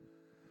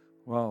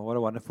Wow, what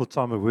a wonderful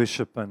time of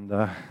worship.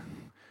 And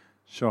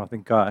sure, I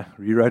think I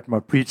rewrote my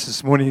preach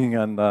this morning.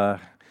 And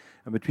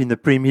between the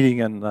prayer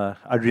meeting and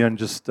Adrian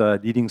just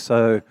leading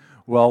so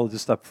well,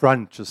 just up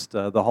front, just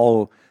the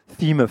whole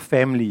theme of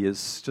family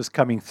is just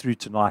coming through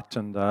tonight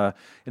and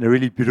in a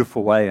really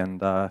beautiful way.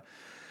 And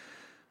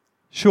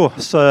sure,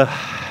 so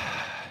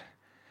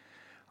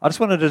I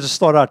just wanted to just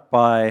start out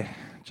by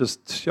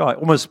just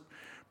almost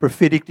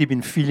prophetically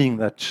been feeling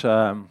that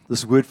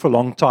this word for a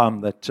long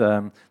time,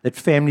 that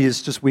family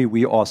is just where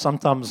we are.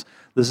 Sometimes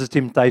this is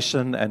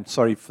temptation, and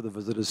sorry for the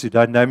visitors who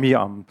don't know me.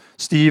 I'm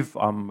Steve.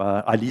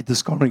 I lead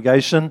this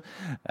congregation,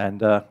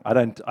 and I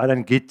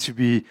don't get to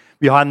be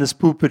behind this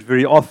pulpit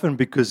very often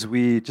because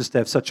we just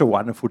have such a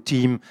wonderful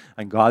team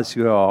and guys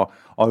who are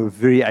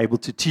very able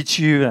to teach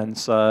you. And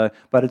so,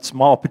 but it's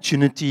my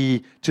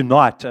opportunity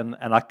tonight, and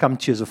I come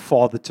to you as a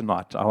father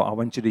tonight. I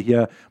want you to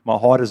hear my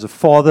heart as a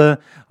father.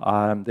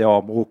 There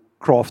are more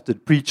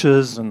crafted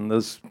preachers, and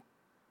there's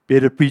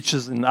better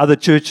preachers in other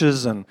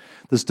churches, and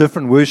there's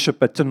different worship.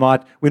 But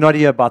tonight, we're not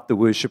here about the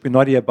worship. We're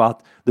not here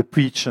about the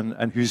preach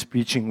and who's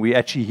preaching. We're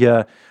actually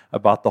here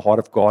about the heart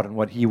of God and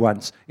what He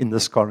wants in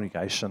this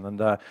congregation.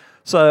 And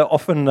so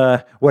often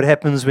what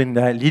happens when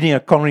leading a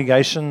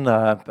congregation,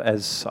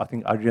 as I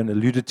think Adrian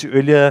alluded to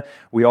earlier,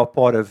 we are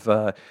part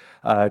of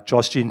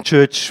Joshua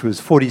Church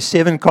with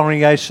 47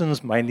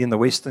 congregations, mainly in the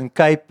Western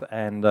Cape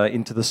and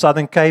into the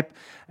Southern Cape.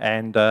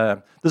 And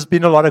there's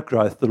been a lot of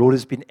growth. The Lord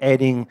has been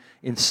adding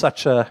in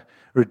such a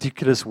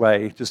ridiculous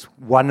way, just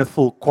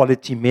wonderful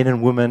quality men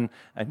and women,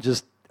 and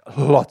just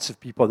lots of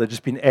people that have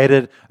just been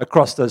added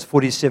across those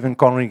 47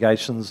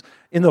 congregations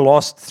in the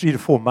last 3 to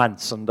 4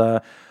 months.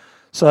 And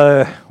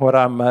so what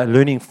I'm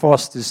learning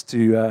fast is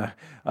to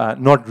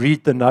not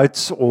read the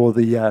notes or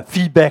the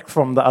feedback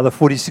from the other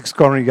 46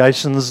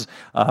 congregations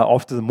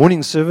after the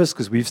morning service,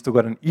 because we've still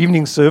got an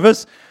evening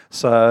service.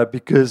 So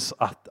because,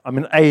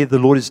 the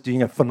Lord is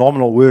doing a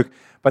phenomenal work,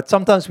 but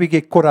sometimes we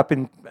get caught up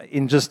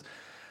in just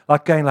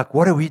like going like,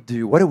 what do we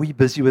do? What are we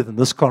busy with in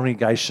this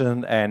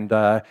congregation? And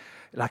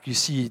like you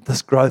see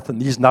this growth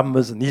and these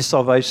numbers and these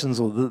salvations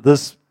or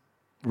these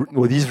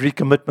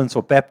recommitments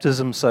or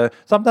baptisms. So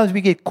sometimes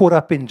we get caught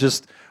up in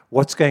just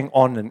what's going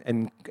on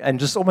and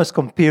just almost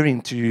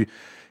comparing to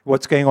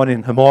what's going on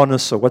in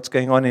Hermanus or what's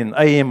going on in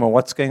AM or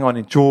what's going on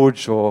in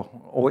George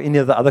or any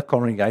of the other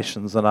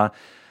congregations. And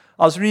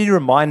I was really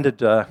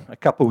reminded a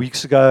couple of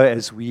weeks ago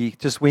as we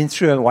just went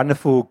through a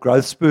wonderful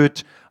growth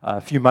spurt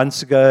a few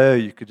months ago.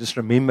 You could just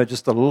remember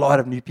just a lot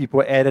of new people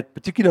were added,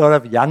 particularly a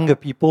lot of younger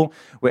people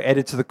were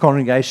added to the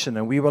congregation.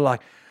 And we were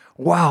like,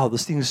 wow,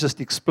 this thing is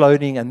just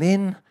exploding. And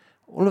then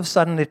all of a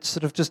sudden it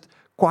sort of just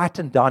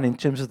quietened down in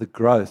terms of the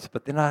growth.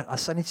 But then I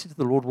suddenly said to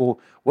the Lord, well,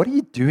 what are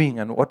you doing?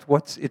 And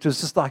what's it was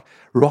just like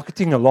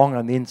rocketing along,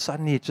 and then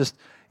suddenly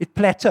it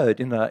plateaued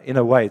in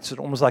a way. It's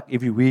almost like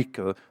every week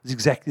it was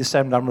exactly the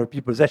same number of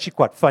people. It was actually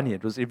quite funny.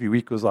 It was every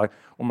week it was like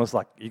almost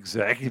like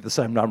exactly the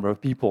same number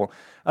of people.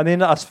 And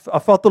then I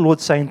felt the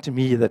Lord saying to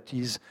me that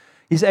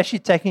He's actually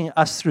taking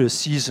us through a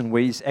season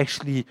where He's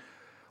actually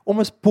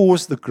almost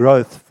paused the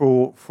growth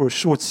for a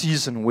short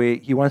season where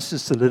He wants to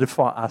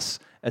solidify us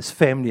as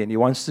family, and He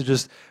wants to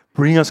just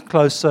bring us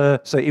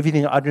closer. So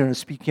everything Adrian is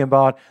speaking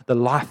about, the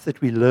life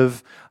that we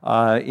live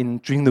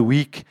during the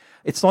week,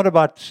 it's not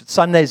about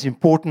Sunday is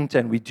important,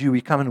 and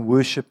we come and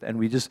worship, and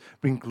we just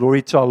bring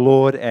glory to our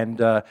Lord, and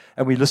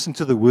we listen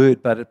to the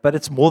Word. But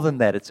it's more than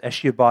that. It's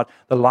actually about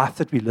the life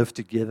that we live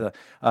together.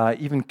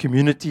 Even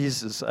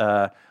communities is.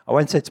 I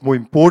won't say it's more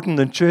important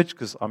than church,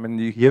 because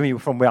you hear me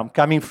from where I'm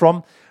coming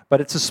from. But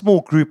it's a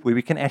small group where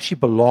we can actually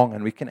belong,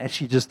 and we can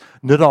actually just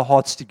knit our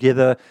hearts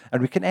together, and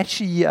we can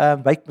actually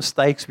make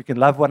mistakes. We can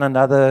love one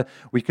another.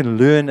 We can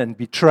learn and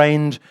be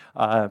trained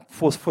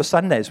for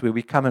Sundays where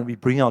we come and we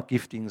bring our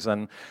giftings.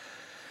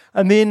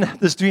 And then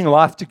there's doing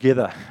life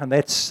together, and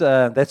that's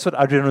what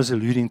Adrian was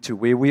alluding to,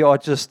 where we are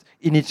just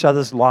in each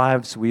other's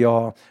lives. We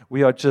are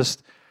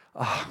just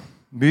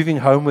moving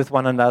home with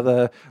one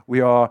another. We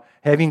are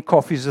having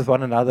coffees with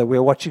one another. We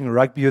are watching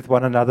rugby with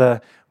one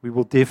another. We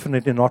will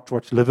definitely not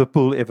watch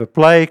Liverpool ever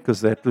play,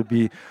 because that would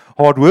be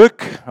hard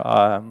work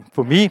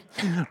for me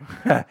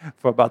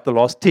for about the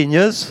last 10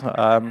 years.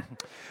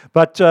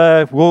 But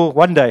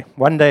one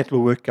day it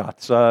will work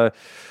out. So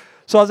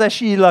I was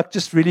actually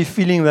just really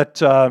feeling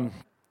that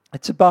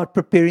it's about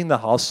preparing the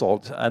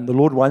household, and the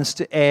Lord wants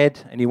to add,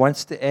 and He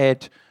wants to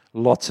add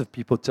lots of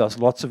people to us,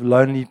 lots of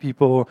lonely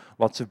people,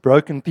 lots of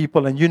broken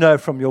people. And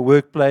from your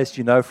workplace,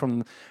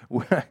 from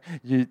whether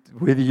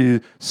you're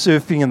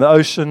surfing in the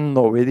ocean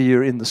or whether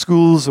you're in the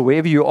schools or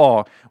wherever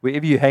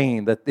you're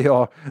hanging, that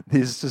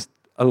there's just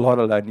a lot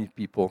of lonely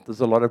people.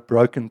 There's a lot of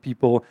broken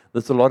people.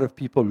 There's a lot of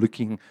people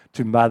looking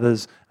to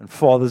mothers and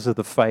fathers of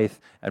the faith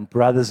and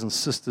brothers and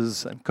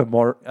sisters and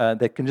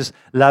that can just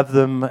love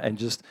them and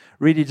just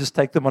really just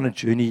take them on a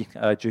journey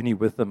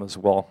with them as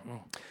well.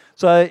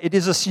 So it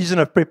is a season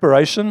of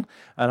preparation,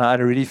 and I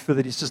really feel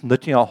that it's just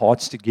knitting our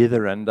hearts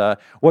together. And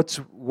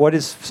what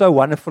is so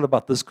wonderful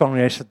about this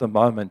congregation at the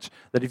moment,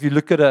 that if you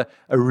look at not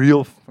a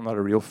real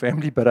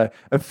family, but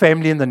a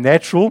family in the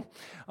natural,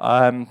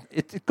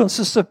 it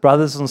consists of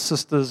brothers and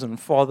sisters and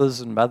fathers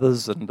and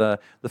mothers, and the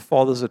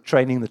fathers are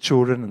training the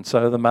children, and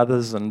so are the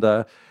mothers.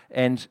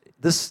 And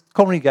this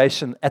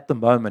congregation at the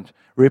moment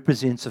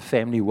represents a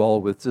family well,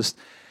 with just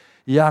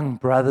young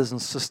brothers and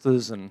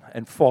sisters and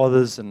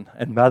fathers and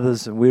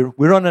mothers, and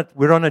we're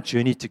on a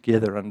journey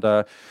together. And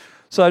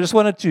so I just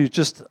wanted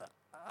to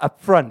up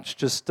front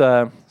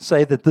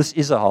say that this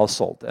is a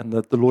household, and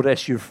that the Lord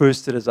actually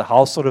refers to it as a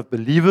household of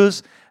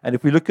believers. And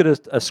if we look at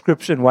a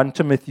scripture in 1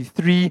 Timothy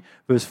 3,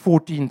 verse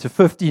 14 to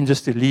 15,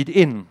 just to lead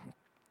in.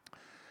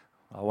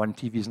 One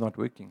TV is not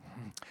working.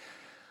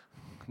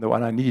 The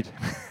one I need.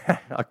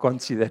 I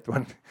can't see that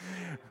one.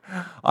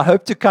 I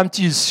hope to come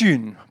to you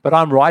soon, but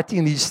I'm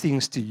writing these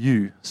things to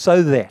you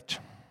so that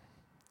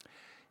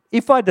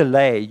if I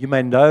delay, you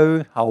may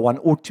know how one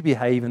ought to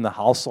behave in the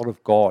household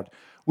of God,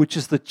 which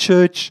is the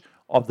church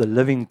of the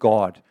living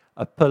God,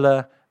 a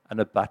pillar and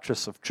a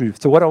buttress of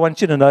truth. So what I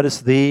want you to notice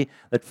there,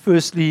 that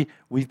firstly,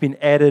 we've been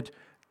added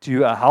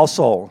to a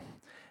household,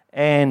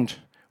 and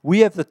we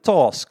have the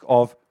task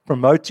of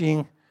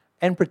promoting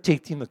and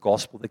protecting the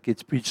gospel that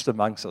gets preached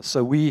amongst us.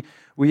 So we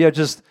are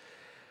just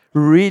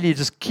really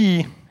just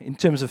key in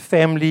terms of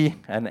family,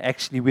 and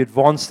actually we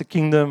advance the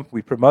kingdom, we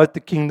promote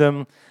the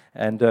kingdom,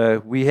 and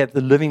we have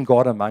the living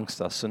God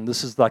amongst us. And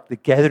this is like the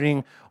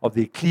gathering of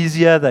the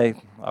ecclesia.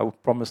 I will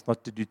promise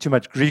not to do too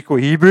much Greek or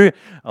Hebrew,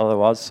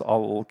 otherwise I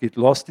will get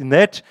lost in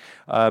that.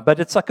 But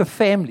it's like a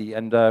family,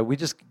 and we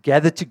just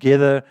gather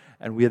together,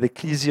 and we are the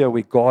ecclesia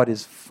where God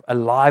is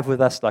alive with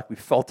us, like we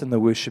felt in the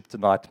worship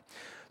tonight.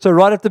 So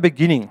right at the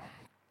beginning,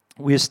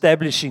 we're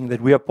establishing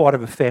that we are part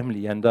of a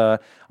family. And I'm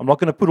not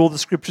going to put all the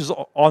scriptures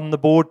on the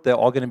board. There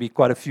are going to be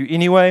quite a few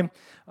anyway.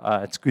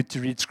 It's good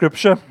to read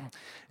scripture.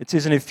 It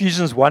says in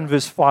Ephesians 1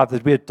 verse 5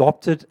 that we're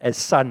adopted as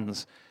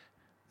sons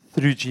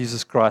through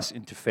Jesus Christ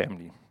into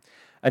family.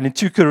 And in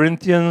 2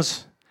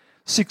 Corinthians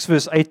 6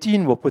 verse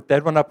 18, we'll put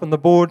that one up on the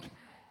board.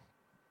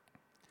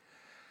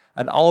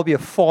 And I'll be a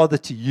father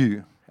to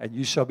you, and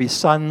you shall be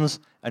sons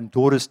and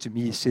daughters to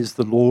me, says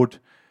the Lord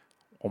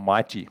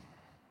Almighty.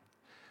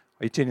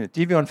 Are you turning the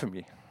TV on for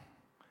me?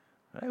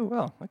 Oh,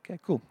 well, okay,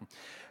 cool.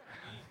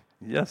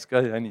 Yes, go,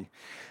 Annie.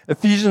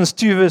 Ephesians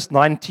 2, verse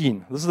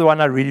 19. This is the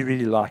one I really,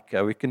 really like.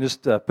 We can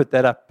just put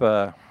that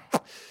up.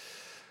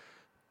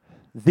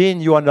 Then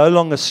you are no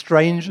longer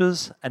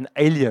strangers and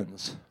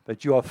aliens,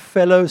 but you are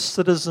fellow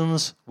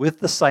citizens with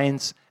the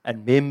saints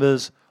and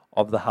members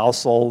of the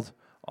household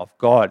of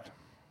God.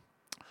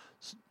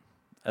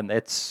 And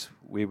that's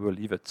where we'll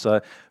leave it. So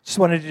just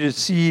wanted you to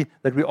see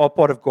that we are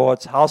part of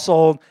God's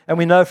household. And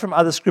we know from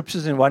other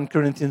scriptures in 1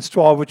 Corinthians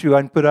 12, which we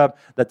won't put up,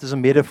 that there's a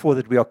metaphor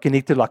that we are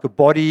connected like a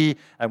body,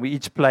 and we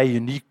each play a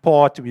unique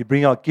part, and we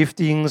bring our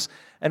giftings,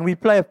 and we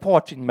play a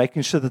part in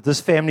making sure that this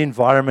family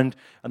environment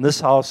and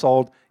this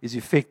household is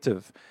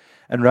effective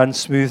and runs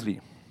smoothly.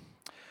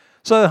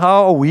 So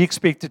how are we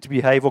expected to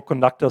behave or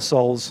conduct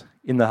ourselves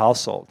in the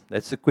household?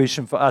 That's the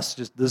question for us.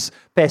 Just this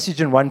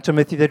passage in 1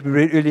 Timothy that we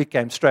read earlier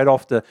came straight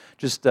after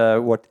just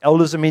what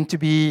elders are meant to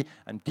be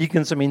and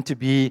deacons are meant to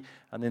be.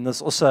 And then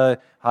there's also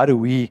how do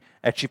we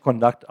actually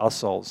conduct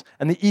ourselves.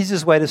 And the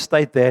easiest way to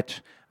state that,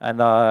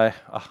 and I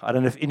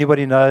don't know if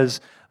anybody knows,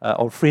 an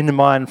old friend of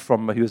mine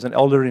he was an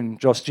elder in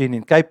Josh Gen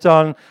in Cape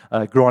Town,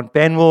 Grant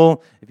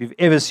Banwell. If you've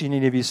ever seen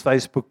any of his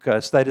Facebook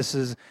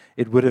statuses,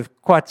 it would have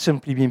quite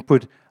simply been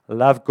put,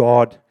 love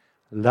God,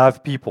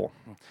 love people.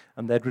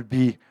 And that would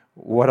be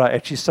what I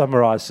actually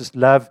summarize, just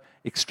love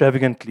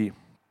extravagantly.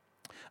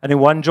 And in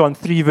 1 John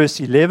 3,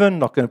 verse 11,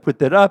 not going to put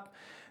that up,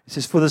 it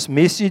says, for this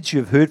message you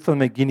have heard from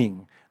the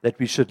beginning, that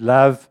we should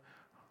love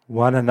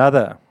one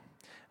another.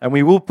 And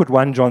we will put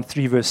 1 John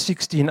 3, verse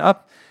 16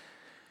 up.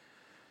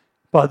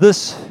 By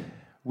this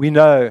we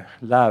know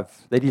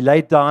love, that he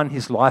laid down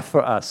his life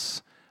for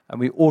us,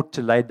 and we ought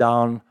to lay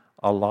down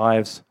our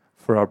lives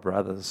for our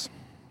brothers.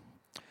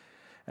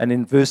 And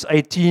in verse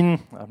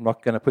 18, I'm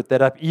not going to put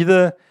that up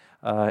either,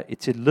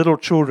 it said, little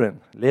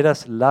children, let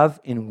us love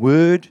in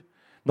word,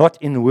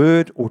 not in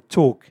word or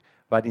talk,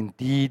 but in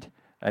deed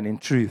and in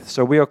truth.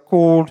 So we are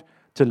called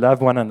to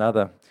love one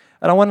another.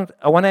 And I want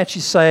to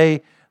actually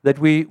say that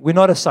we're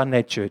not a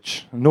Sunday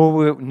church,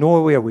 nor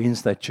are we a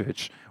Wednesday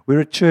church. We're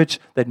a church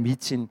that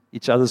meets in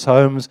each other's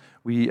homes.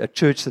 We're a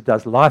church that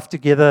does life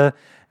together,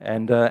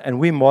 and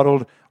we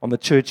modeled on the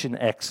church in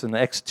Acts. In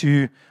Acts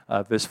 2,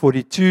 verse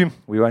 42,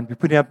 we won't be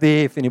putting up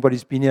there. If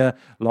anybody's been here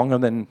longer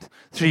than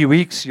 3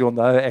 weeks, you'll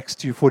know Acts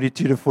 2,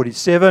 42 to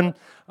 47.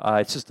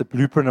 It's just the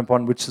blueprint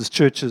upon which this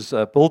church is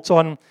built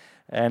on.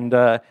 And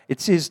it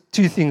says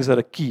two things that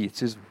are key. It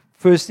says,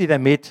 firstly, they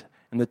met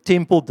in the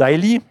temple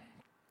daily,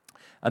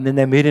 and then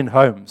they met in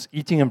homes,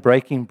 eating and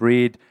breaking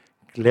bread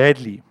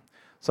gladly.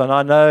 So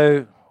I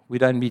know we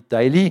don't meet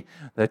daily.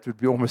 That would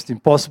be almost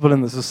impossible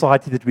in the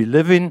society that we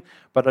live in.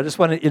 But I just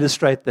want to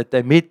illustrate that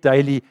they met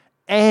daily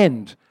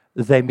and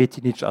they met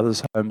in each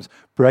other's homes,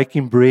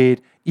 breaking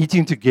bread,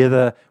 eating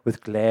together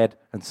with glad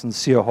and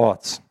sincere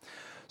hearts.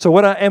 So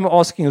what I am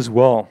asking as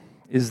well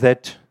is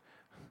that,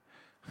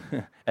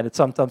 and it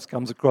sometimes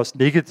comes across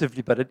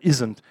negatively, but it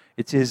isn't.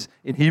 It says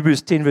in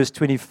Hebrews 10, verse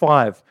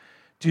 25,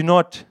 do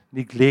not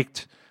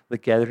neglect the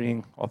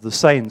gathering of the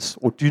saints,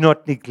 or do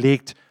not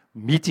neglect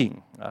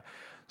meeting.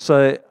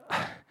 So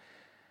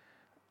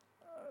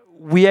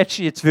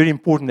it's very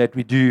important that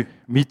we do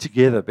meet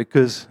together,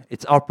 because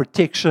it's our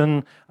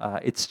protection.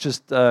 It's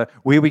just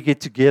where we get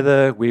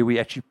together, where we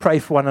actually pray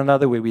for one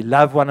another, where we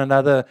love one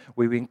another,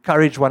 where we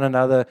encourage one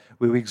another,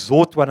 where we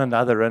exhort one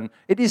another. And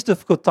it is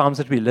difficult times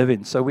that we live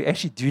in, so we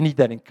actually do need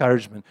that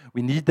encouragement.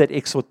 We need that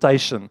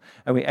exhortation,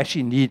 and we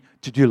actually need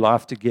to do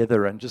life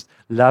together and just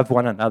love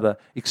one another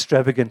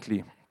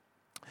extravagantly.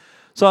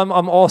 So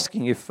I'm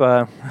asking if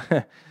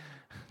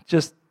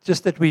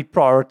just that we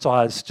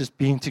prioritize just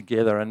being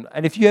together.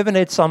 And if you haven't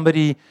had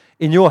somebody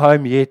in your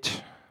home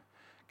yet,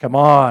 come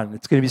on,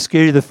 it's going to be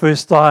scary the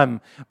first time.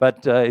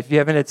 But if you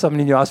haven't had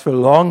somebody in your house for a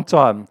long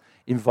time,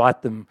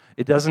 invite them.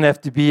 It doesn't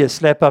have to be a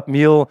slap-up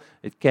meal.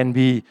 It can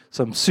be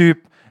some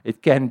soup.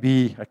 It can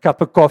be a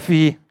cup of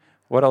coffee.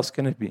 What else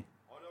can it be?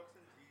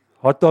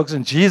 Hot dogs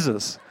and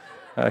Jesus.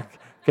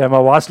 Okay, my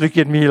wife's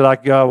looking at me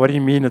like, what do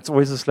you mean? It's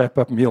always a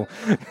slap-up meal.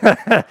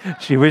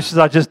 She wishes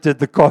I just did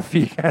the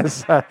coffee.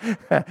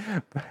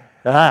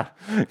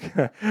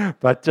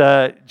 But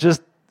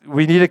just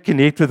we need to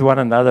connect with one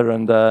another,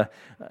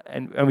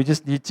 and we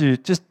just need to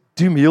just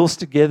do meals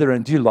together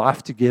and do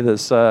life together.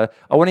 So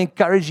I want to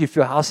encourage you, if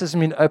your house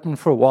hasn't been open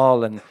for a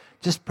while, and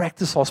just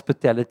practice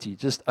hospitality.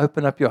 Just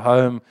open up your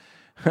home,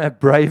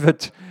 brave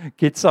it,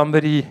 get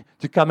somebody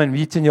to come and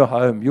meet in your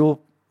home.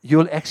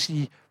 You'll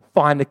actually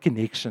find a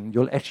connection.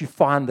 You'll actually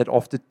find that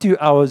after 2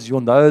 hours,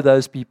 you'll know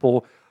those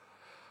people.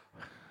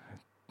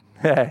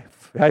 Hey,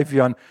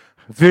 Vion,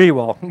 very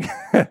well.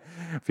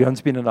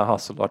 Vion's been in our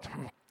house a lot.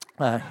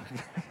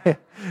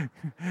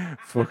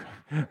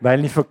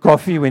 Mainly for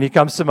coffee. When he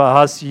comes to my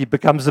house, he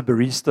becomes a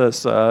barista.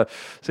 So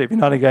every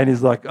now and again,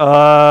 he's like,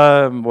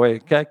 boy,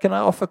 can I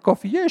offer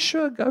coffee? Yeah,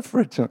 sure, go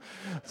for it. 11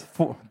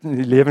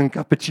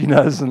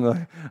 cappuccinos and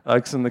the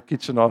oaks in the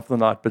kitchen after the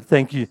night. But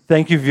thank you,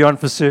 Vion,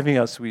 for serving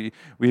us. We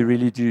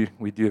really do.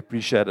 We do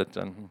appreciate it.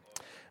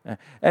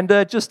 And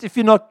just if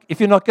you're not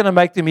going to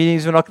make the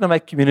meetings, you're not going to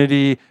make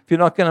community, if you're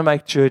not going to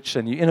make church,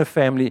 and you're in a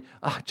family,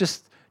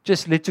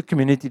 just let your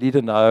community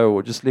leader know,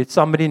 or just let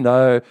somebody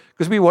know,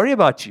 because we worry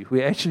about you.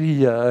 We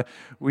actually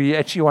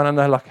want to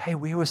know, like, hey,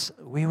 where was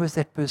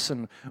that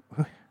person?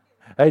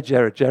 Hey,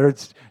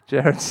 Jared's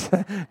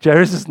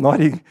is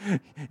nodding.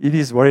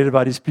 He's worried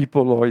about his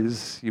people, or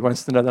he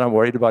wants to know that I'm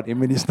worried about him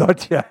when he's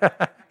not here.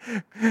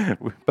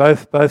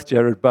 both,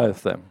 Jared,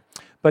 both.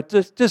 But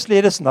just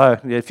let us know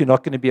if you're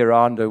not going to be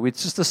around.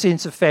 It's just a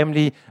sense of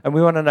family, and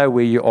we want to know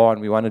where you are,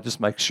 and we want to just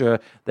make sure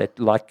that,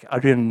 like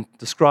Adrian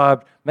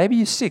described, maybe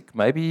you're sick,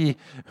 maybe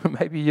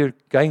you're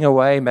going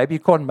away, maybe you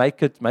can't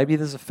make it, maybe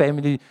there's a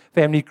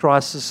family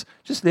crisis.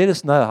 Just let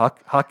us know.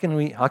 How can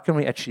we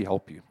actually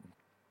help you?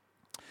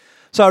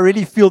 So I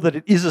really feel that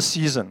it is a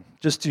season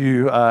just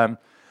to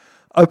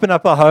open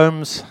up our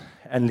homes,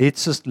 and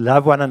let's just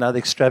love one another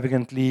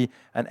extravagantly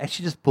and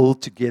actually just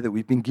build together.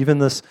 We've been given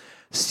this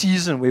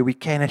season where we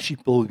can actually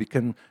build. We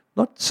can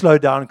not slow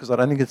down, because I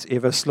don't think it's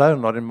ever slow,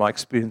 not in my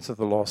experience of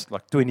the last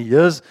 20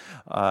 years.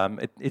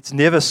 It's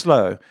never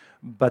slow,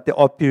 but there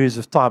are periods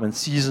of time and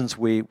seasons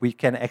where we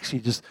can actually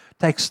just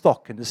take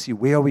stock and just see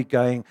where are we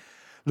going,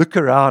 look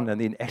around,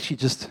 and then actually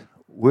just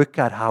work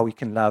out how we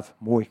can love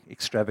more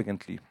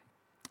extravagantly.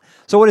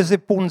 So what is the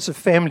importance of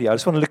family? I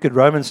just want to look at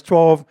Romans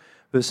 12,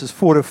 verses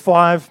 4 to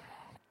 5,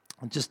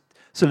 and just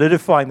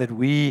solidifying that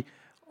we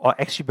are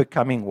actually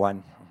becoming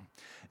one.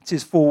 It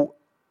says, for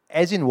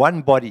as in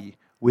one body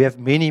we have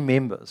many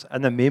members,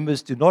 and the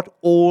members do not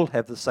all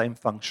have the same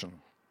function.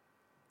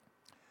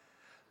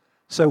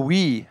 So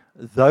we,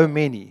 though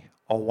many,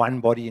 are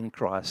one body in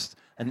Christ,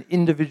 and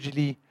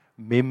individually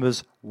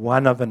members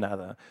one of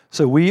another.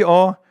 So we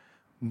are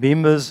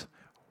members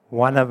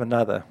one of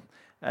another.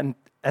 And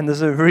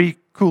there's a very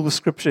cool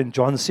scripture in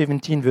John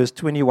 17, verse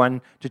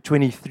 21 to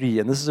 23.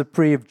 And this is a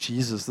prayer of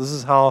Jesus. This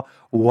is how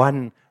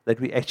one that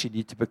we actually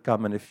need to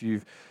become. And if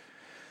you've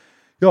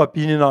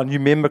been in our new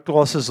member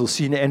classes or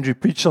seen Andrew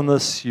preach on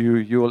this,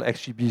 you'll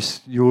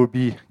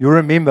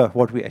remember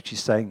what we're actually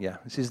saying here.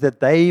 It says that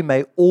they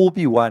may all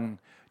be one,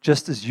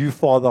 just as you,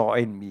 Father, are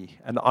in me,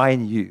 and I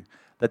in you,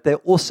 that they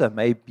also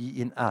may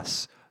be in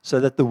us,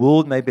 so that the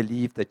world may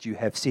believe that you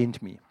have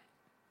sent me.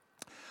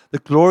 The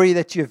glory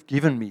that you have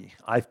given me,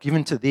 I've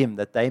given to them,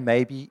 that they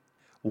may be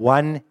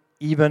one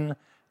even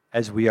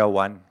as we are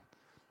one.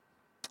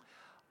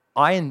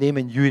 I in them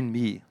and you in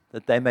me,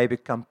 that they may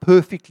become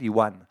perfectly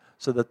one,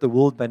 so that the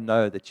world may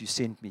know that you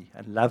sent me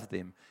and love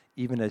them,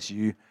 even as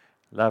you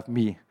love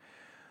me.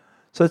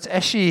 So it's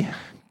actually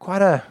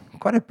quite a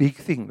big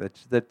thing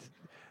that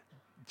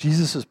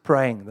Jesus is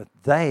praying, that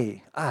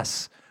they,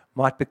 us,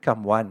 might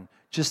become one,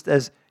 just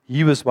as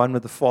he was one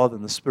with the Father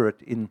and the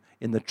Spirit in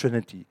the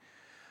Trinity.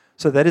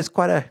 So that is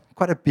quite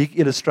a big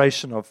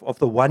illustration of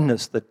the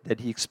oneness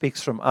that he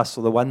expects from us,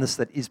 or the oneness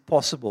that is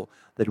possible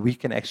that we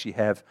can actually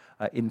have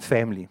in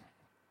family.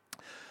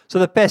 So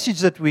the passage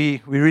that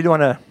we really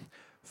want to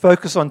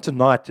focus on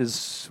tonight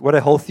is what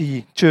a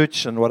healthy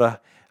church and what a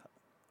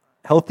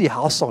healthy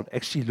household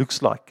actually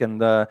looks like.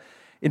 And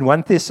in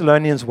 1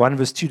 Thessalonians 1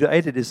 verse 2 to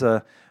 8, it is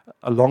a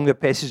longer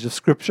passage of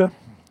scripture.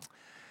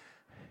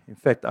 In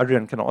fact,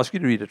 Adrian, can I ask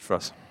you to read it for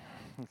us?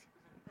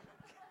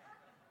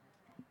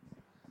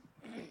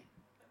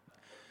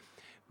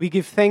 We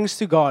give thanks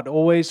to God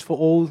always for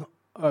all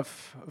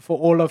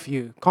of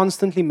you,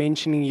 constantly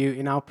mentioning you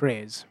in our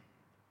prayers.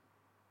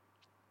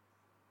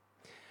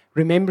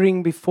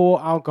 Remembering before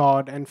our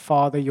God and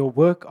Father your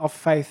work of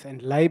faith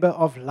and labor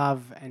of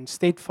love and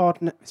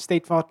steadfastness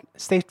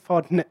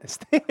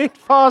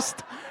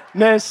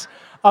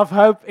of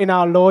hope in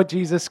our Lord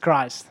Jesus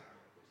Christ.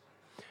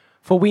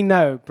 For we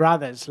know,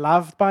 brothers,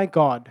 loved by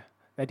God,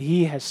 that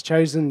He has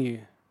chosen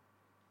you,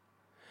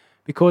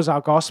 because our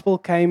gospel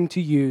came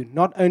to you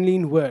not only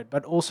in word,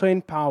 but also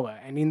in power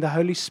and in the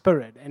Holy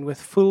Spirit and with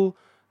full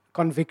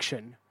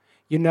conviction.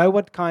 You know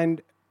what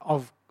kind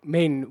of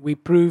men we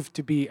proved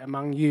to be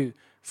among you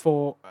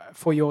for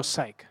your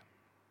sake.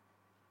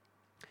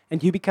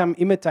 And you become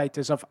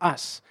imitators of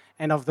us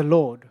and of the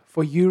Lord,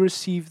 for you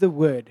receive the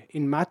word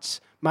in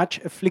much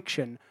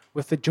affliction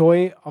with the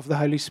joy of the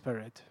Holy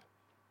Spirit,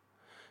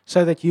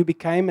 so that you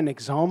became an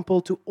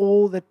example to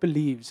all that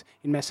believes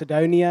in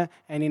Macedonia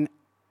and in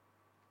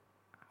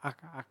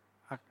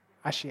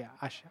Achaia.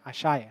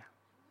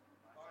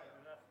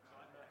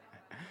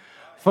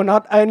 For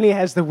not only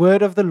has the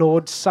word of the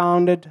Lord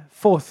sounded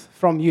forth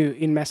from you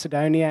in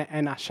Macedonia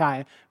and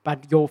Achaia,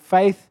 but your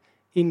faith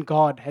in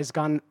God has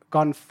gone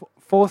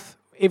forth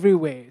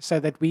everywhere, so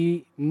that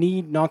we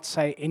need not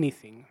say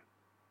anything.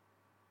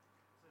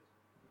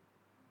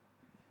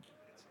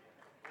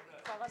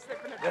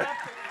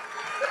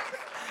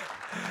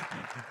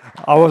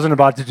 I wasn't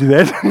about to do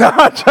that. No,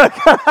 I'm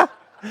joking.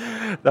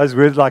 Those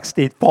words like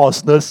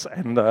steadfastness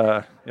and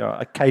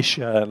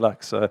acacia,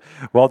 like so.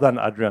 Well done,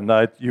 Adrian.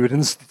 No, you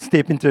wouldn't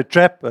step into a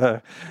trap.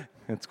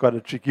 It's quite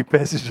a tricky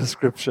passage of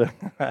scripture.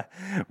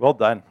 Well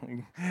done.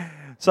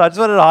 So I just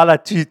wanted to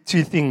highlight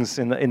two things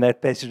in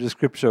that passage of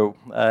scripture.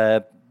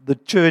 The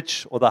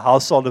church or the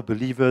household of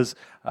believers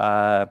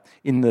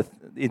in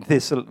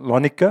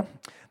Thessalonica,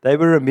 they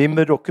were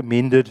remembered or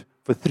commended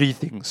for three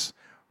things.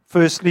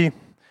 Firstly,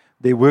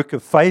 their work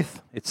of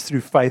faith. It's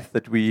through faith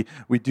that we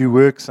do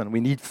works, and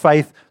we need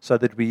faith so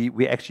that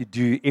we actually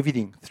do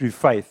everything through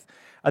faith.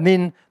 And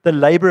then the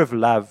labor of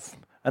love.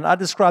 And I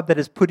describe that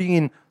as putting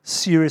in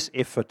serious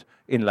effort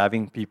in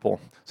loving people.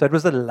 So it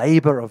was the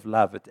labor of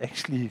love. It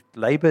actually,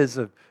 labor is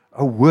a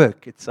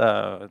work. It's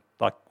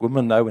like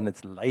women know when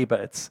it's labor,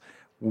 it's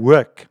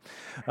work.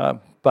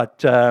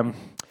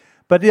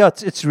 But yeah,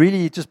 it's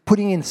really just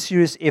putting in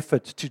serious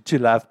effort to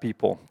love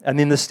people. And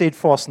then the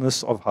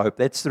steadfastness of hope.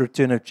 That's the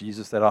return of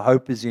Jesus. That our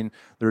hope is in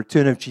the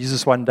return of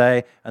Jesus one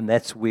day, and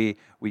that's where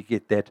we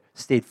get that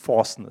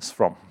steadfastness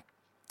from.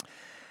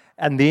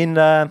 And then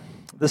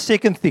the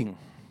second thing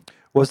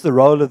was the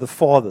role of the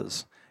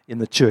fathers in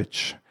the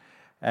church.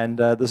 And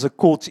there's a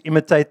call to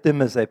imitate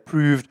them as they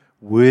proved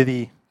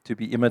worthy to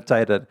be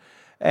imitated.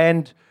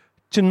 And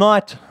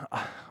tonight,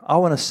 I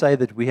want to say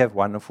that we have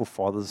wonderful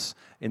fathers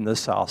in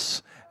this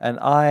house. And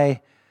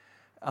I'm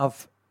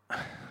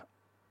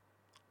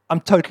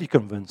totally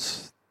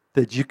convinced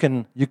that you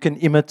can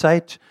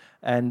imitate.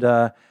 And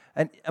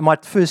my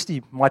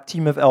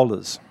team of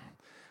elders,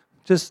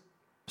 just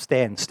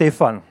stand.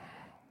 Stefan,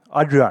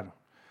 Adrian,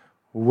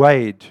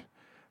 Wade,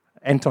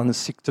 Anton is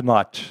sick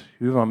tonight.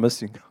 Who am I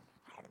missing?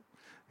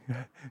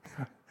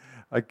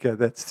 Okay,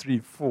 that's 3,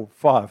 4,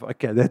 5.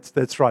 Okay,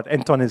 that's right.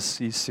 Anton is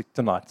sick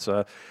tonight.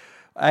 So,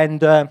 and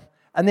then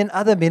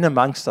other men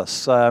amongst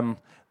us.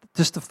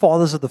 Just the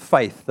fathers of the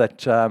faith.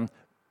 That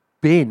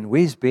Ben,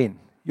 where's Ben?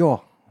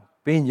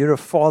 Ben, you're a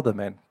father,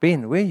 man.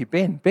 Ben, where are you,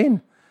 Ben?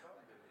 Ben?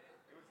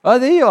 Oh,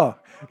 there you are.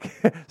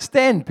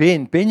 Stand,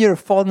 Ben. Ben, you're a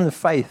father in the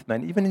faith,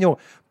 man. Even in your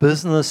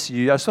business,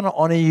 I just want to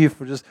honor you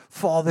for just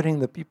fathering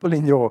the people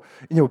in your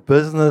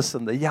business,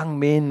 and the young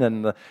men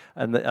and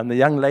the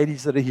young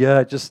ladies that are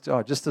here, just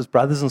as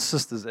brothers and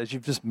sisters, as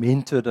you've just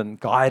mentored and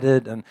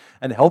guided and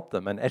helped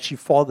them and actually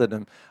fathered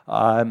them.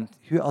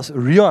 Who else?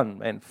 Rion,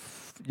 man.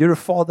 You're a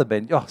father,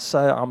 man. Yeah,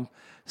 so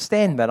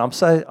stand, man. I'm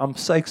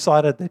so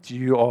excited that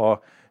you are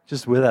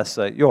just with us.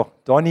 So,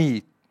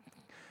 Donnie.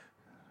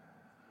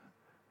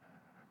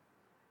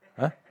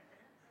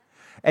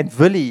 And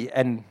Willie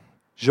and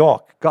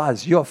Jacques,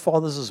 guys, you're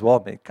fathers as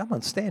well, man. Come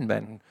on, stand,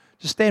 man.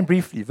 Just stand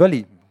briefly,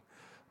 Willie.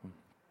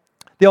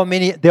 There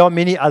are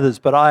many others,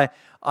 but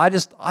I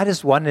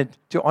just wanted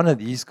to honor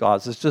these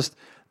guys. It's just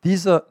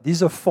these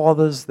are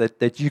fathers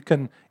that you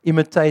can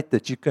imitate,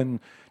 that you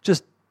can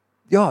just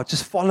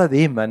follow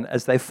them, and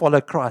as they follow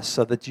Christ,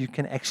 so that you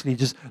can actually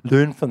just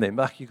learn from them.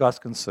 You guys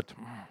can sit.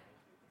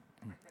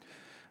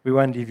 We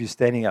won't leave you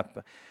standing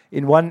up.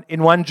 In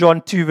 1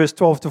 John 2, verse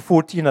 12 to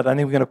 14, I don't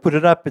think we're going to put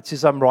it up. It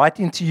says, I'm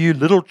writing to you,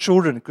 little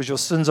children, because your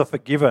sins are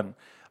forgiven.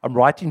 I'm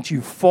writing to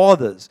you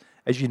fathers,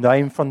 as you know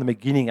him from the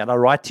beginning, and I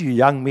write to you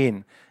young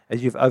men,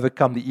 as you've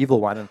overcome the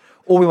evil one. And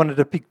all we wanted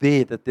to pick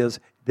that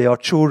there are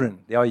children,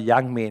 there are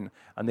young men,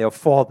 and there are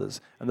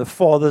fathers. And the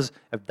fathers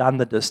have done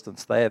the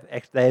distance. They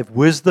have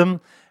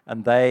wisdom,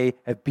 and they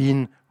have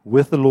been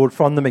with the Lord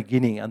from the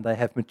beginning, and they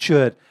have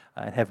matured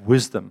and have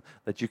wisdom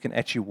that you can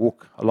actually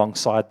walk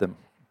alongside them.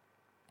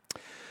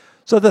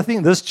 So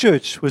this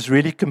church was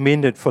really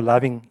commended for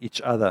loving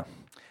each other.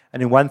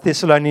 And in 1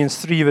 Thessalonians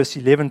 3, verse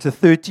 11 to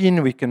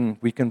 13, we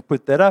can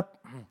put that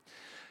up.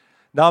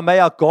 Now may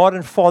our God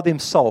and Father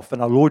himself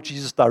and our Lord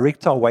Jesus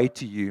direct our way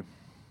to you.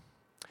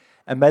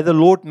 And may the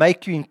Lord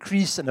make you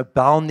increase and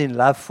abound in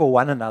love for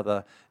one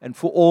another and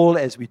for all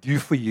as we do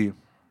for you,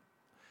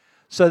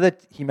 so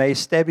that he may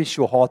establish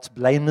your hearts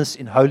blameless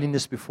in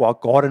holiness before our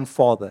God and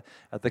Father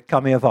at the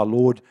coming of our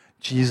Lord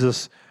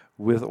Jesus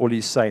with all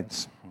his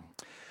saints.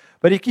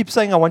 But he keeps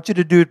saying, I want you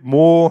to do it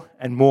more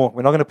and more.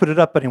 We're not going to put it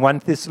up, but in 1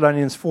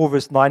 Thessalonians 4,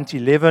 verse 9 to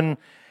 11,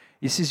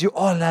 he says, you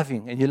are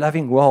loving, and you're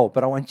loving well,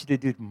 but I want you to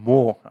do it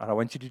more, and I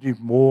want you to do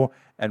more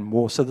and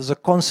more. So there's a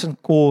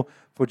constant call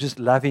for just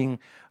loving,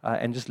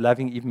 and just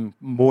loving even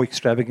more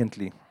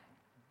extravagantly.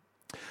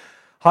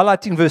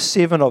 Highlighting verse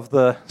 7 of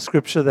the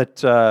scripture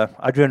that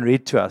Adrian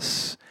read to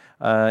us,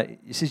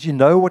 he says, you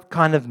know what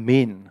kind of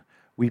men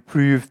we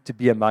proved to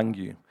be among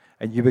you,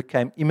 and you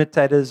became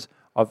imitators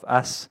of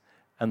us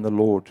and the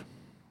Lord.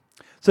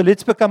 So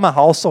let's become a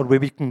household where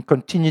we can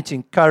continue to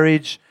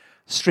encourage,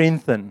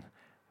 strengthen,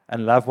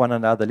 and love one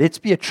another. Let's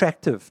be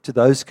attractive to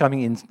those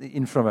coming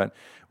in from it.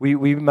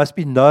 We must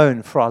be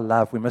known for our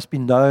love. We must be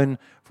known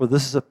for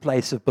this is a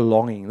place of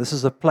belonging. This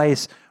is a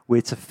place where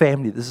it's a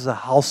family. This is a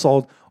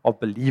household of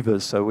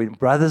believers. So when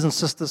brothers and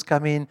sisters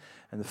come in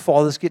and the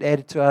fathers get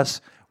added to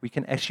us, we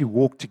can actually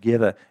walk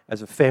together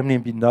as a family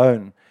and be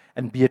known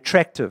and be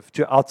attractive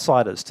to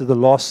outsiders, to the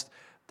lost,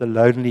 the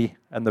lonely,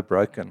 and the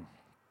broken.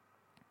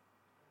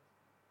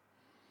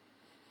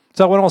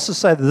 So I want to also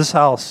say that this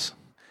house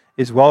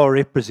is well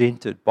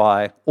represented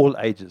by all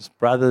ages,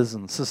 brothers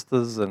and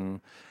sisters, and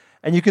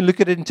you can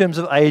look at it in terms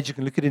of age, you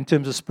can look at it in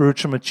terms of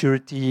spiritual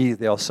maturity.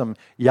 There are some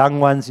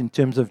young ones in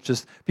terms of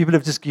just people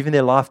have just given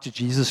their life to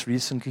Jesus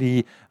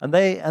recently, and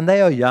they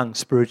are young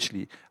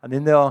spiritually. And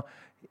then there are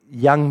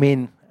young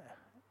men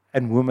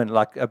and women,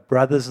 like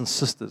brothers and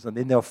sisters, and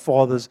then there are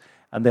fathers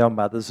and there are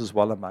mothers as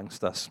well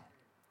amongst us.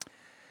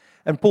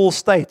 And Paul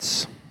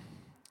states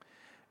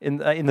in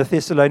the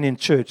Thessalonian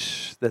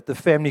church that the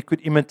family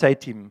could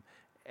imitate him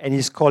and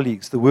his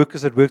colleagues, the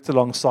workers that worked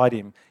alongside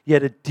him. He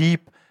had a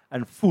deep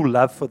and full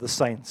love for the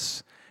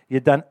saints. He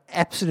had done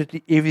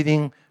absolutely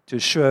everything to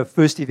assure,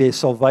 firstly, their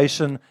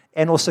salvation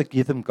and also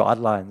give them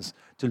guidelines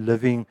to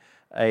living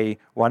a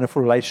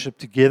wonderful relationship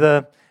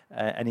together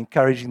and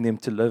encouraging them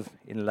to live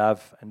in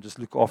love and just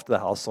look after the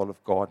household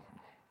of God.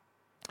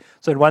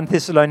 So in 1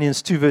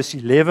 Thessalonians 2, verse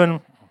 11,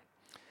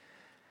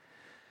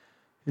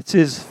 it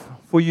says,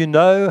 for you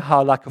know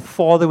how like a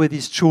father with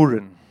his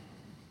children.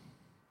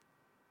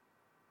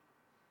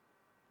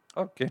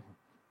 Okay.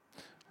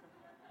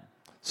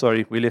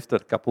 Sorry, we left a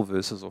couple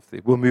verses off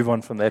there. We'll move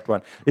on from that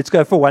one. Let's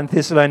go for 1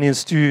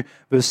 Thessalonians 2,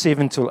 verse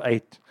 7 till 8.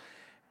 It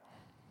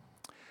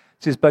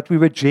says, but we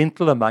were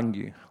gentle among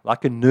you,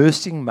 like a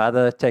nursing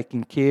mother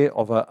taking care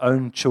of her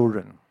own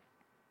children.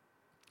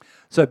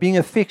 So being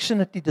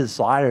affectionately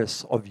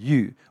desirous of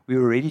you, we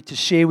were ready to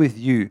share with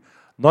you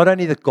not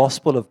only the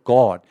gospel of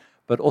God,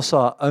 but also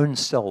our own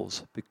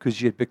selves,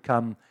 because you had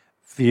become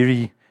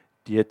very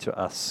dear to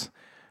us.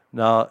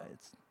 Now,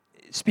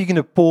 speaking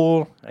of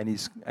Paul and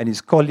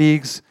his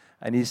colleagues,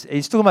 and he's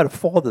talking about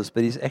fathers,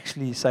 but he's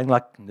actually saying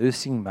like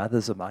nursing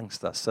mothers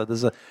amongst us. So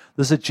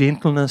there's a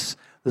gentleness,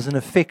 there's an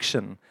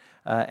affection,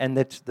 and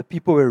that the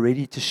people were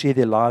ready to share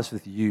their lives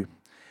with you.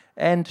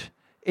 And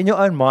in your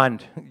own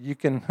mind, you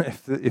can,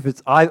 if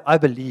it's, I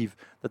believe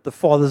that the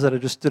fathers that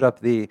have just stood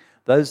up there,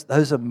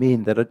 those are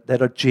men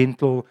that are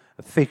gentle,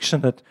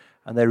 affectionate,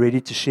 and they're ready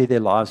to share their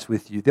lives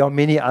with you. There are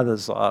many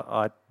others.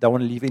 I don't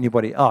want to leave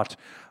anybody out.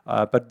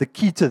 But the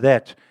key to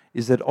that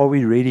is that are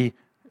you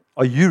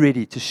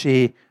ready to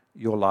share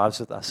your lives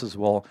with us as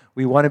well?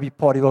 We want to be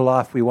part of your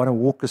life. We want to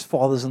walk as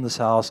fathers in this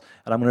house.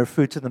 And I'm going to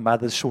refer to the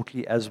mothers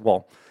shortly as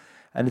well.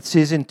 And it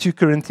says in 2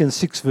 Corinthians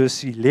 6,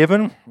 verse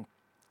 11,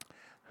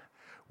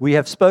 we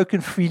have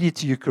spoken freely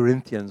to you,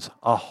 Corinthians.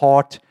 Our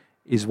heart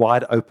is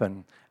wide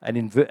open. And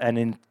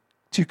in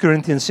 2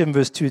 Corinthians 7,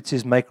 verse 2, it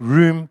says, make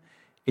room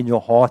in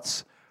your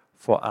hearts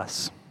for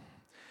us.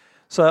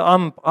 So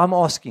I'm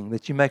asking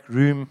that you make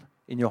room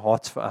in your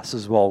hearts for us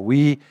as well.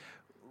 We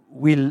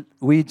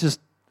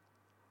just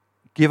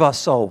give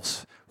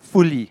ourselves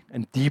fully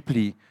and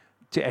deeply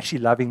to actually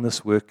loving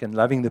this work and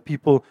loving the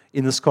people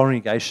in this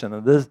congregation.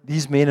 And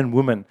these men and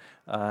women,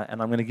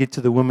 and I'm going to get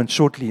to the women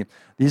shortly,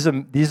 these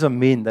are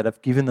men that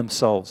have given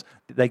themselves.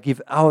 They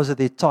give hours of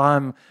their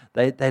time.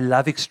 They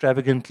love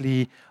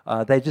extravagantly.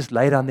 They just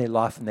lay down their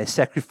life and they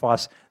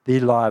sacrifice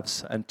their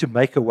lives and to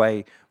make a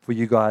way for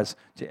you guys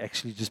to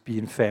actually just be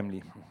in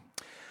family.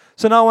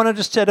 So now I want to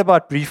just chat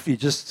about briefly,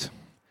 just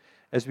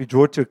as we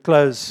draw to a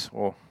close,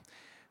 or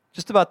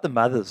just about the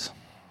mothers.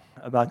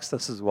 amongst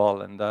us as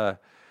well. And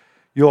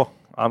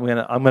I'm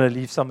gonna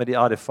leave somebody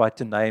out if I had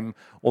to name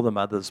all the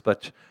mothers,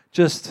 but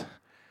just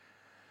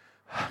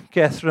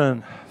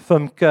Catherine,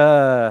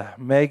 Fimke,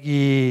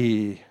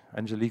 Maggie,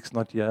 Angelique's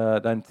not here, I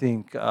don't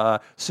think.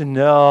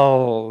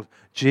 Sunel,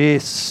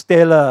 Jess,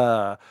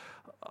 Stella.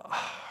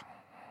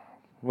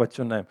 What's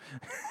your name?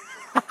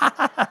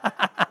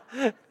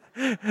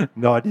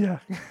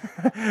 Nadia.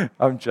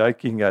 I'm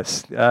joking,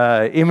 guys.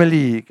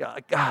 Emily.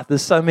 God,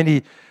 there's so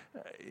many.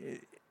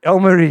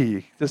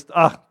 Elmarie.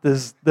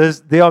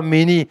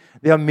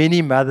 There are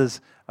many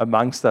mothers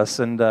amongst us,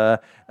 and I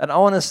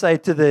want to say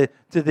to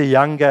the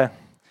younger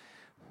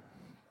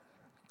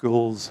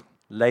girls,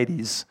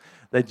 ladies,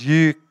 that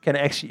you can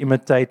actually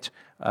imitate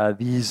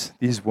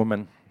these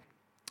women.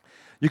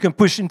 You can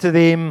push into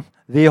them.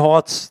 Their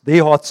hearts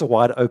are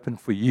wide open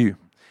for you.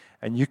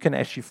 And you can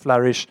actually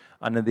flourish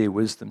under their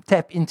wisdom.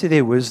 Tap into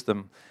their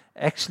wisdom.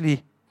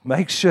 Actually,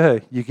 make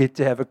sure you get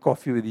to have a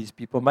coffee with these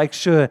people. Make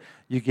sure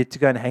you get to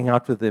go and hang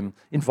out with them.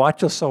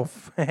 Invite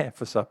yourself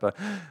for supper.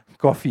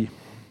 Coffee.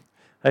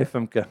 Hey,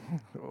 Fimke.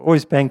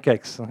 Always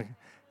pancakes.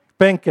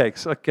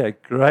 Pancakes. Okay,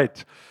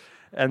 great.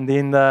 And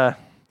then,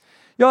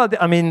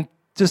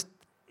 just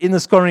in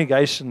this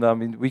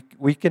congregation,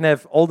 we can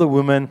have older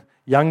women,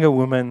 younger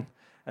women,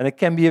 and it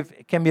can be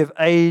of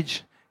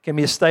age, can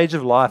be a stage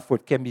of life, or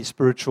it can be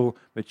spiritual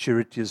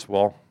maturity as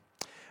well.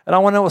 And I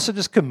want to also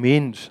just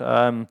commend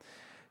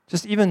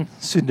just even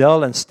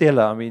Sunel and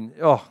Stella.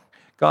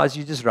 Guys,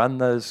 you just run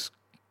those.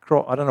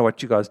 I don't know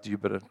what you guys do,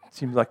 but it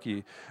seems like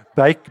you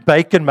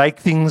bake and make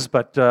things.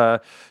 But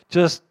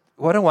just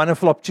what a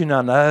wonderful opportunity.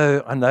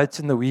 I know it's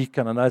in the week,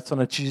 and I know it's on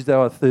a Tuesday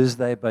or a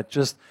Thursday, but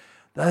just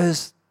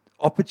those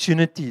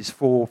opportunities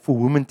for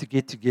women to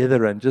get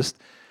together and just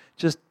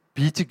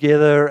be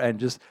together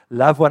and just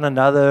love one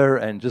another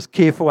and just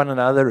care for one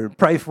another and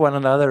pray for one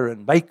another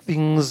and make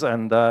things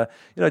and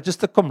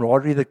just the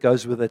camaraderie that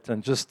goes with it,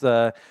 and just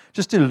to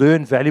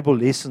learn valuable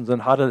lessons on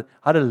how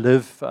to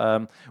live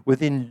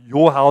within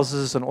your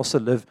houses and also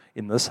live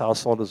in this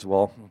household as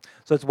well.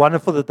 So it's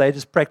wonderful that they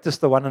just practice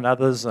the one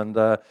another's, and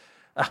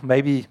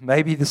maybe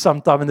there's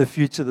sometime in the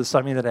future there's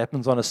something that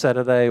happens on a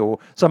Saturday or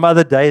some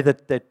other day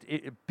that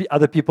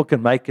other people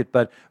can make it.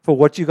 But for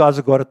what you guys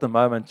have got at the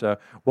moment,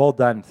 well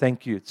done.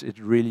 Thank you. It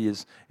really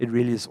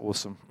is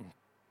awesome.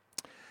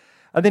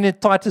 And then in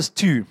Titus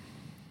 2,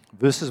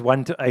 verses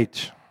 1 to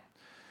 8,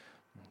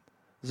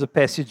 there's a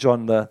passage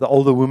on the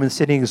older women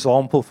setting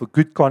example for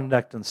good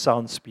conduct and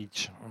sound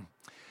speech.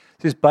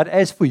 It says, "But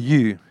as for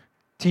you,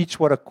 teach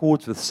what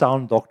accords with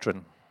sound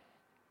doctrine.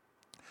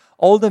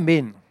 Older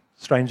men,"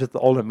 strange that the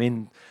older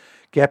men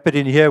gap it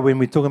in here when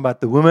we're talking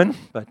about the women,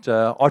 but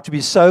are to be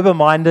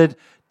sober-minded,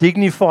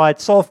 dignified,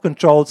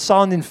 self-controlled,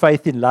 sound in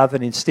faith, in love,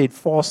 and in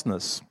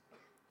steadfastness.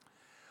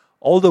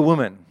 Older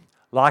women,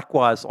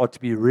 likewise, are to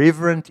be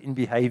reverent in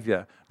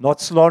behavior, not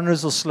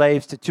slanderers or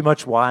slaves to too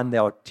much wine. They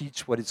are to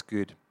teach what is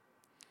good.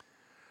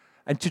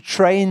 And to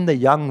train the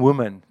young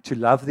women to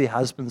love their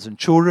husbands and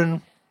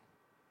children,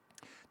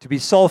 to be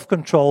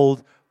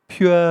self-controlled,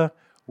 pure,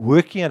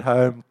 working at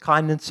home,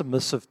 kind and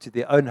submissive to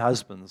their own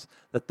husbands,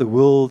 that the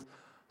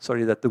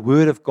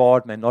word of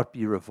God may not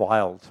be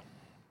reviled.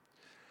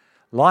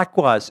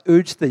 Likewise,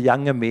 urge the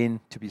younger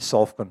men to be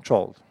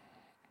self-controlled.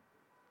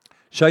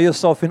 Show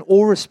yourself in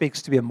all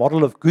respects to be a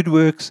model of good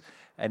works,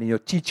 and in your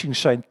teaching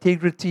show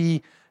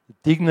integrity,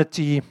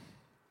 dignity,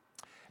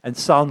 and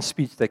sound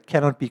speech that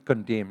cannot be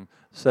condemned,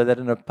 so that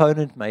an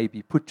opponent may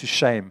be put to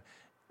shame,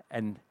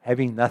 and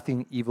having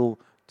nothing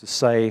evil to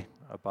say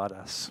about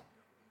us."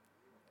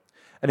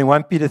 And in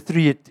 1 Peter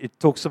 3, it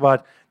talks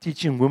about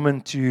teaching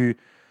women to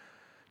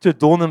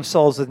adorn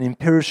themselves with an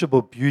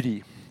imperishable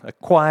beauty, a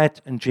quiet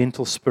and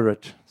gentle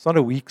spirit. It's not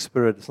a weak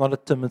spirit. It's not a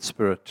timid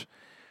spirit.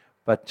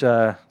 But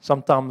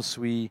sometimes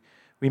we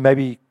may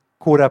be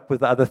caught up with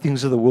the other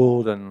things of the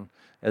world, and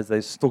as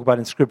they talk about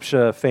in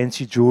Scripture,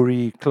 fancy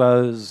jewelry,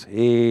 clothes,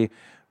 hair.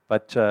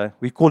 But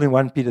we call in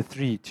 1 Peter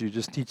 3 to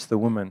just teach the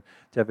women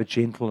to have a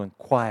gentle and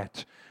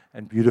quiet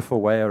and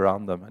beautiful way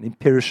around them, an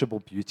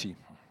imperishable beauty.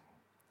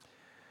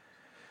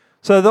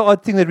 So the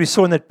odd thing that we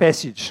saw in that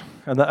passage,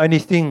 and the only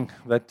thing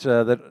that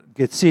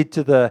gets said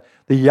to the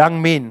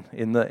young men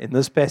in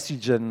this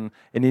passage and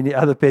in any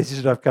other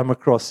passage that I've come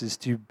across, is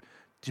to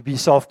be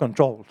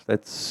self-controlled.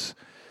 That's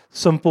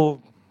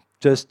simple,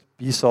 just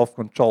be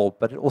self-controlled.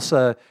 But it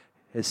also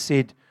has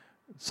said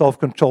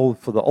self-control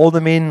for the older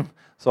men,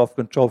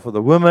 self-control for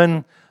the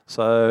women.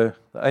 So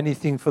the only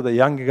thing for the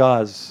younger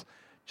guys,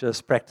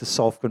 just practice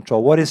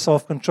self-control. What is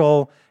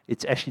self-control?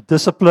 It's actually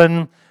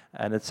discipline,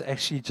 and it's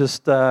actually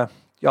just...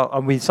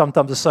 and we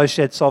sometimes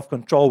associate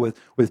self-control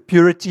with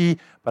purity,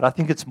 but I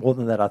think it's more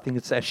than that. I think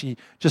it's actually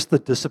just the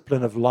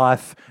discipline of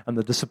life and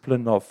the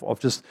discipline of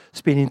just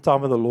spending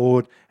time with the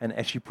Lord and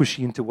actually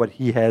pushing into what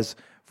He has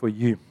for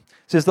you.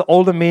 It says the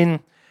older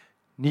men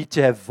need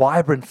to have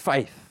vibrant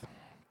faith,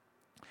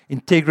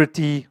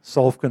 integrity,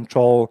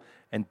 self-control,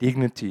 and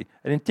dignity.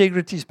 And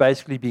integrity is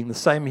basically being the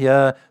same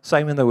here,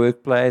 same in the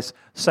workplace,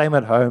 same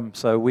at home.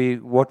 So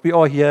what we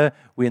are here,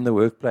 we're in the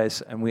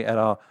workplace, and we're at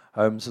our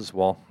homes as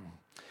well.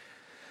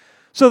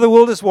 So the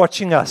world is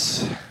watching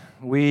us.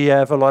 We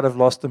have a lot of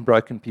lost and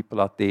broken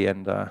people out there,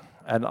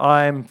 and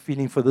I'm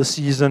feeling for this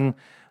season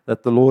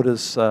that the Lord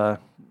is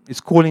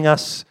calling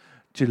us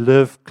to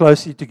live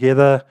closely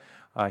together.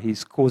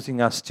 He's causing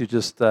us to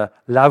just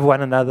love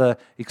one another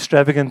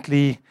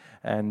extravagantly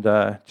and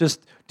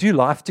just do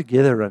life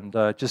together and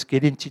just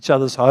get into each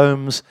other's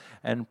homes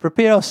and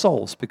prepare our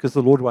souls, because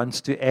the Lord wants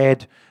to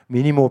add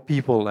many more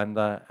people, and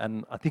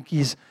I think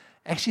He's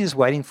actually is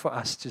waiting for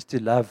us just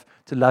to love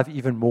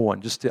even more,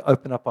 and just to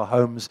open up our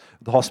homes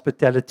with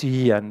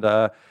hospitality and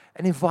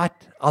invite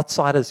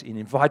outsiders in,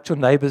 invite your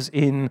neighbors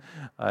in.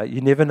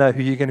 You never know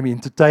who you're going to be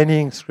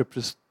entertaining.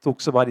 Scripture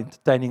talks about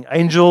entertaining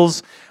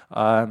angels,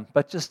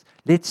 but just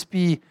let's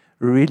be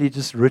really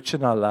just rich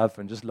in our love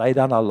and just lay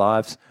down our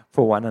lives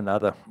for one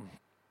another.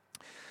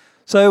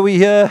 So we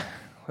hear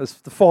as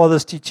the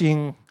fathers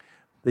teaching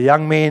the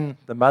young men,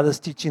 the mothers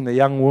teaching the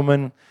young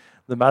women,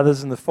 the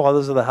mothers and the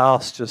fathers of the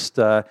house, just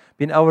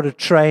being able to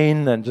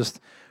train and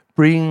just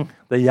bring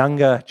the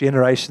younger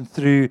generation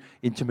through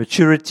into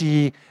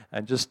maturity,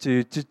 and just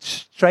to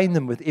train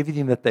them with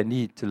everything that they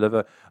need to live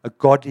a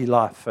godly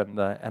life and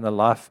a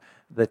life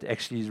that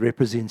actually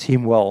represents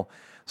Him well.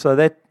 So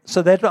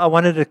that I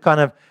wanted to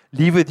kind of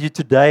leave with you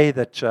today,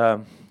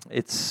 that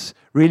it's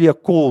really a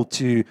call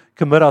to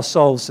commit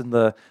ourselves in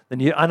the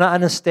new. And I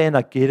understand,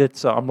 I get it.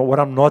 So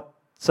what I'm not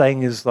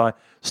saying is like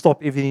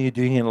stop everything you're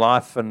doing in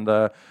life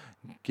and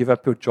give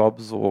up your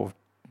jobs or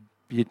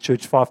be at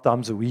church 5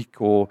 times a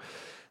week or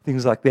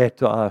things like that.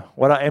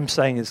 What I am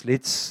saying is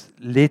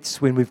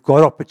let's when we've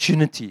got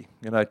opportunity,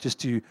 just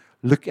to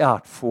look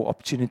out for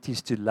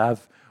opportunities to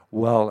love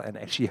well and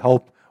actually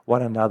help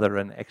one another,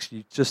 and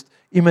actually just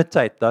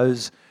imitate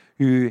those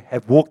who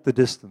have walked the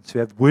distance, who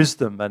have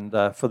wisdom. And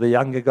for the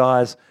younger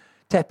guys,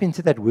 tap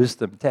into that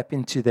wisdom, tap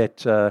into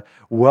that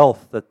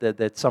wealth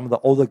that some of the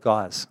older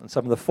guys and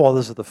some of the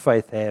fathers of the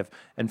faith have.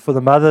 And for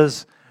the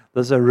mothers,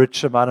 there's a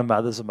rich amount of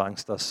mothers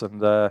amongst us,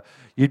 and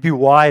you'd be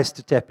wise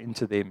to tap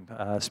into them,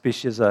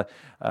 especially as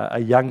a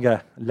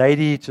younger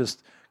lady.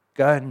 Just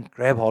go and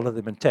grab hold of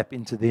them and tap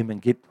into them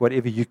and get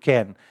whatever you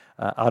can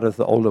out of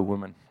the older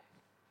women.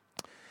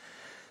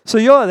 So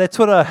yeah, that's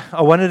what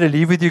I wanted to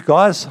leave with you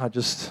guys. I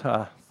just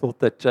thought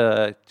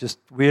that just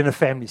we're in a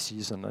family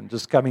season, and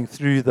just coming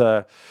through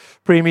the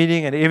prayer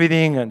meeting and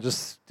everything, and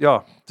just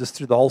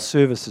through the whole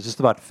service, it's just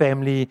about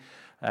family.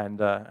 And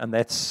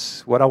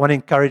that's what I want to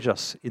encourage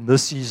us in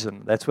this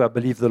season. That's where I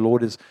believe the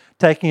Lord is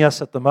taking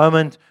us at the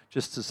moment,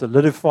 just to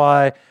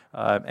solidify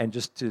and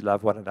just to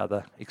love one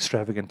another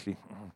extravagantly.